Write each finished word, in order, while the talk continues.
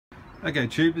Okay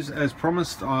tubers, as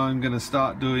promised, I'm going to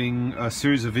start doing a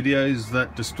series of videos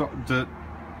that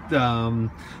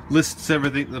lists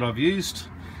everything that I've used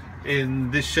in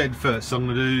this shed first. So I'm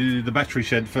going to do the battery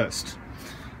shed first.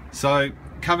 So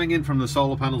coming in from the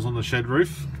solar panels on the shed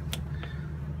roof,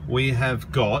 we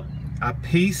have got a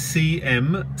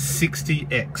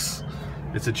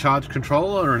PCM60X. It's a charge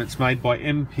controller and it's made by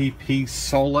MPP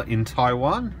Solar in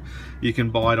Taiwan. You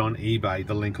can buy it on eBay,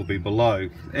 the link will be below,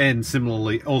 and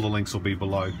similarly all the links will be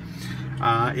below.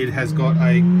 It has got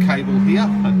a cable here,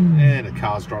 and a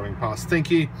car's driving past, thank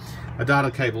you. A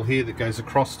data cable here that goes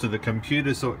across to the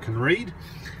computer so it can read.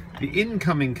 The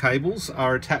incoming cables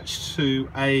are attached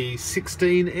to a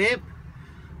 16 amp,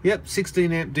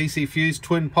 16 amp DC fuse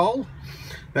twin pole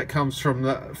that comes from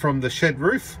the shed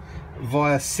roof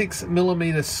via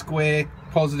 6mm square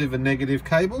positive and negative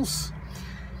cables.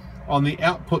 On the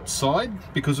output side,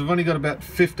 because we've only got about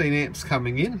 15 amps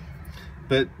coming in,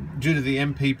 but due to the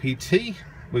MPPT,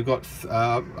 we've got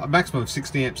a maximum of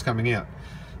 60 amps coming out.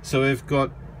 So we've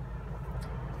got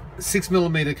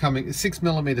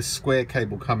 6mm square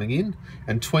cable coming in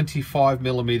and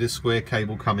 25mm square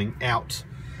cable coming out,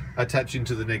 attaching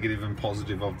to the negative and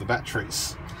positive of the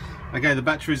batteries. Okay, the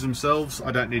batteries themselves,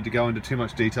 I don't need to go into too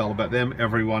much detail about them.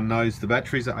 Everyone knows the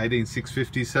batteries are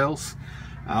 18650 cells.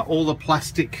 All the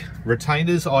plastic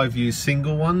retainers, I've used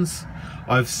single ones.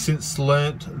 I've since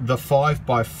learnt the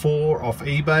 5x4 off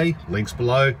eBay, links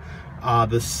below, are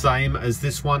the same as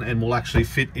this one and will actually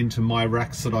fit into my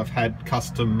racks that I've had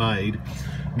custom made.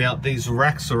 Now these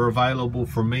racks are available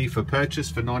from me for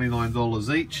purchase for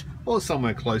 $99 each, or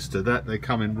somewhere close to that. They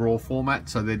come in raw format,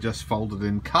 so they're just folded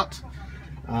and cut.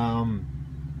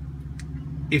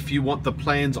 If you want the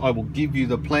plans, I will give you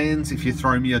the plans if you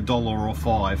throw me $1 or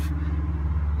 $5.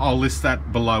 I'll list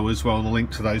that below as well, the link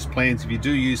to those plans. If you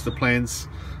do use the plans,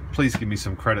 please give me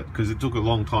some credit because it took a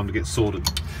long time to get sorted.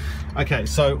 Okay,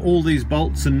 so all these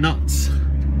bolts and nuts,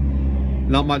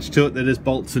 not much to it. There is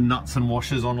bolts and nuts and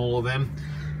washers on all of them.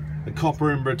 The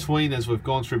copper in between, as we've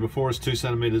gone through before, is 2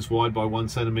 centimeters wide by 1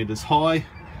 centimeters high,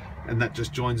 and that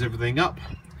just joins everything up.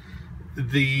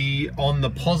 On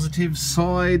the positive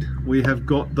side, we have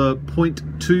got the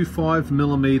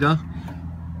 0.25mm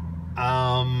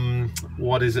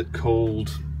what is it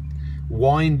called,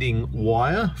 winding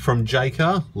wire from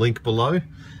JCar, link below.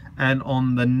 And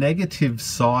on the negative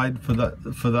side, for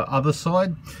the other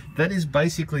side, that is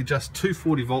basically just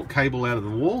 240 volt cable out of the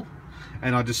wall,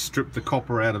 and I just stripped the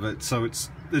copper out of it. So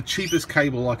it's the cheapest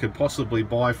cable I could possibly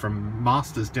buy from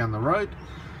Masters down the road,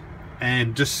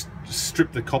 and just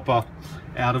strip the copper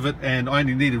out of it. And I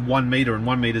only needed 1 meter, and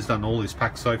 1 meter's done all this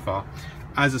pack so far.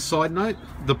 As a side note,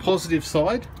 the positive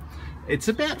side, it's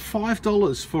about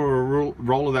 $5 for a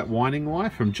roll of that winding wire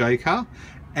from JCar,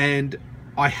 and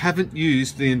I haven't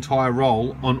used the entire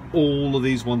roll on all of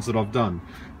these ones that I've done.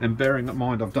 And bearing in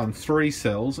mind I've done 3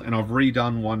 cells and I've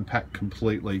redone 1 pack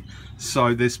completely,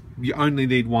 so you only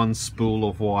need 1 spool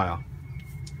of wire.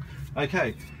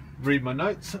 Okay, read my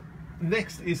notes.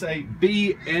 Next is a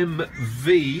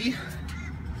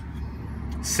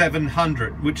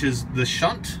BMV-700, which is the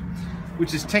shunt,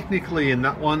 which is technically in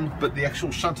that one, but the actual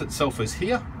shunt itself is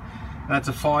here. That's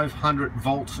a 500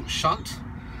 volt shunt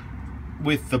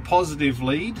with the positive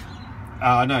lead,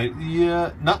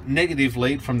 not negative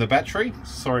lead from the battery.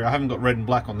 Sorry, I haven't got red and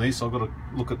black on these, so I've got to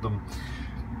look at them.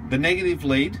 The negative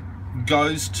lead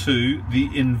goes to the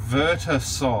inverter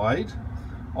side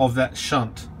of that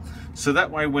shunt. So that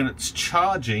way when it's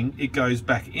charging, it goes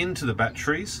back into the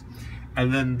batteries,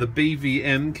 and then the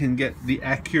BVM can get the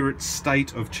accurate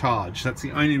state of charge. That's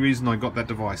the only reason I got that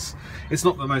device. It's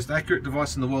not the most accurate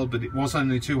device in the world, but it was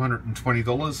only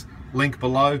 $220. Link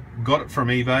below, got it from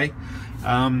eBay.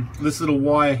 This little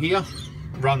wire here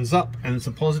runs up, and it's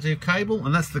a positive cable,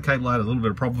 and that's the cable I had a little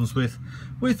bit of problems with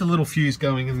the little fuse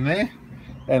going in there.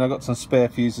 And I got some spare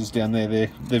fuses down there.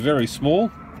 They're very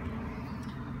small.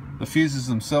 The fuses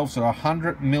themselves are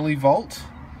 100 millivolt,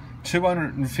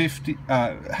 100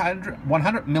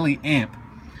 milliamp,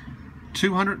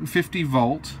 250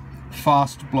 volt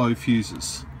fast blow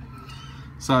fuses.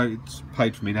 So it's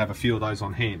paid for me to have a few of those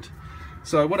on hand.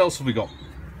 So what else have we got?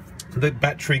 The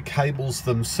battery cables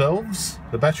themselves.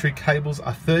 The battery cables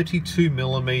are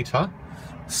 32mm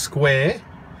square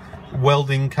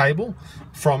welding cable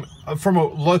from a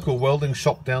local welding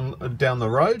shop down the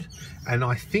road, and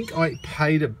I think I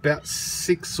paid about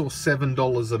 $6 or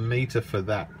 $7 a meter for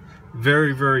that.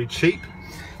 Very, very cheap.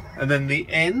 And then the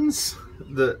ends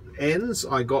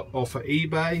I got off of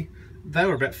eBay. They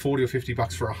were about 40 or 50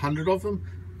 bucks for 100 of them.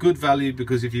 Good value,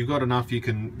 because if you've got enough, you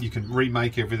can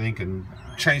remake everything and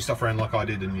change stuff around like I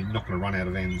did, and you're not going to run out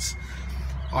of ends.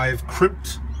 I've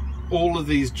crimped all of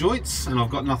these joints, and I've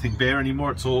got nothing bare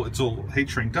anymore. It's all heat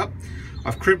shrinked up.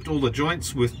 I've crimped all the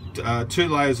joints with 2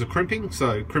 layers of crimping,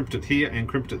 so crimped it here and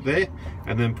crimped it there,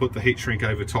 and then put the heat shrink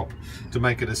over top to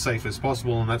make it as safe as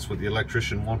possible. And that's what the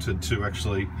electrician wanted to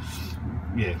actually,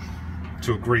 yeah,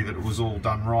 to agree that it was all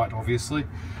done right, obviously.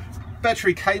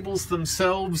 Battery cables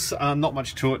themselves, not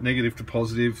much to it, negative to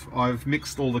positive. I've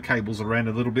mixed all the cables around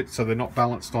a little bit so they're not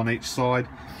balanced on each side.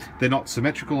 They're not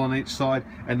symmetrical on each side,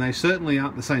 and they certainly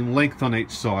aren't the same length on each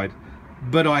side.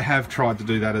 But I have tried to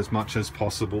do that as much as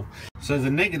possible. So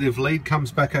the negative lead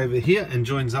comes back over here and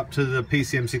joins up to the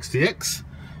PCM60X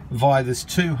via this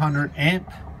 200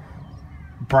 amp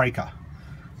breaker.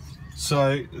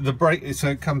 So the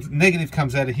negative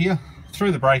comes out of here,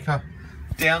 through the breaker,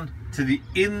 down to the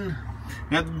in.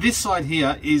 Now this side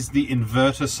here is the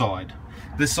inverter side.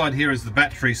 This side here is the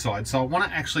battery side. So I want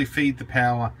to actually feed the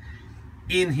power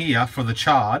in here for the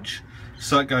charge.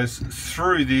 So it goes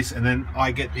through this, and then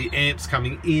I get the amps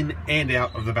coming in and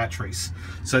out of the batteries.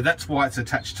 So that's why it's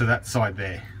attached to that side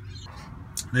there.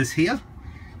 This here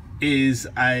is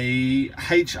a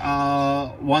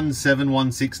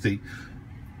HR17160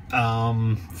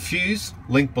 fuse,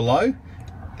 link below,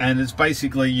 and it's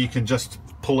basically, you can just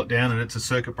pull it down and it's a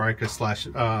circuit breaker slash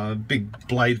big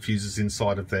blade fuses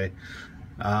inside of there.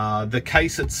 The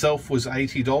case itself was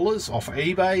 $80 off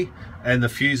eBay, and the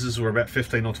fuses were about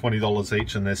 $15 or $20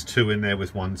 each, and there's 2 in there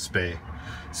with 1 spare.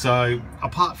 So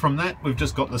apart from that, we've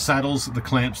just got the saddles, the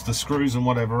clamps, the screws, and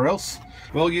whatever else.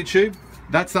 Well, YouTube,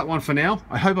 that's that one for now.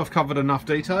 I hope I've covered enough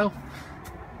detail.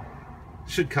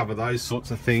 Should cover those sorts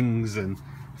of things and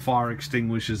fire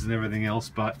extinguishers and everything else,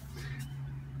 but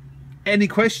any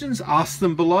questions, ask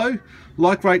them below.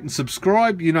 Like, rate and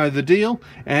subscribe, you know the deal.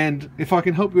 And if I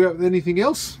can help you out with anything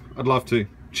else, I'd love to.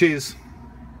 Cheers.